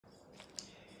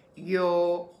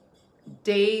your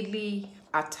daily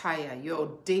attire,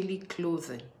 your daily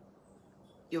clothing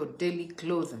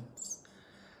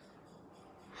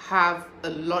have a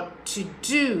lot to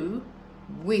do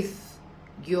with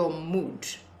your mood.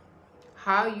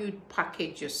 How you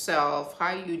package yourself,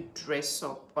 how you dress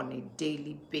up on a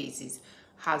daily basis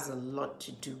has a lot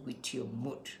to do with your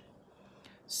mood.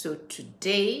 So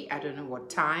today, I don't know what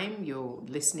time you're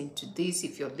listening to this.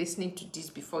 If you're listening to this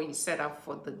before you set up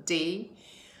for the day,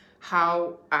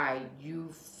 how are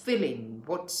you feeling?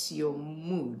 What's your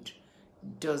mood?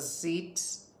 Is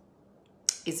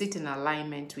it in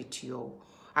alignment with your,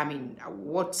 how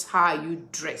are you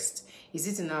dressed? Is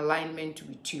it in alignment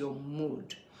with your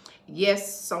mood?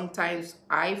 Yes, sometimes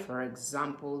for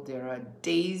example, there are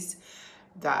days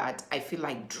that I feel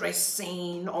like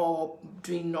dressing or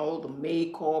doing all the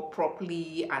makeup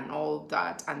properly and all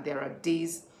that. And there are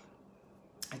days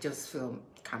I just feel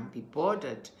can't be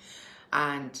bothered.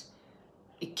 And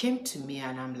it came to me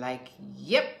and I'm like,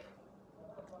 yep,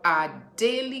 our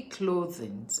daily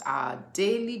clothing, our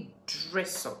daily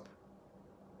dress up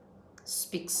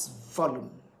speaks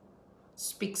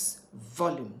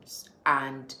volumes,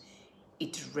 and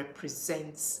it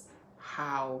represents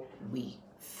how we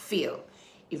feel.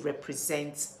 It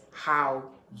represents how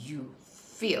you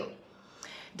feel.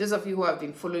 Those of you who have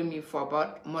been following me for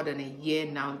about more than a year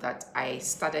now that I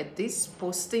started these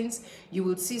postings, you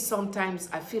will see sometimes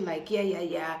I feel like,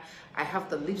 I have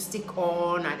the lipstick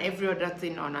on and every other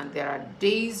thing on, and there are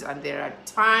days and there are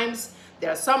times, there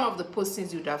are some of the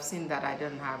postings you'd have seen that I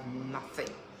don't have nothing,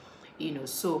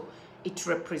 so it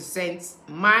represents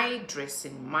my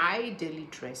dressing, my daily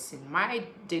dressing, my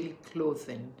daily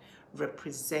clothing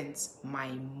represents my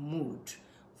mood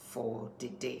for the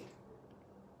day.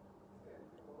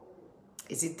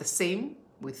 Is it the same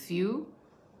with you?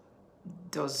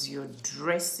 Does your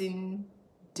dressing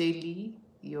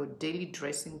your daily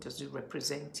dressing, does it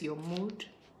represent your mood?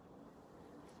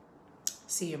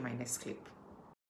 See you in my next clip.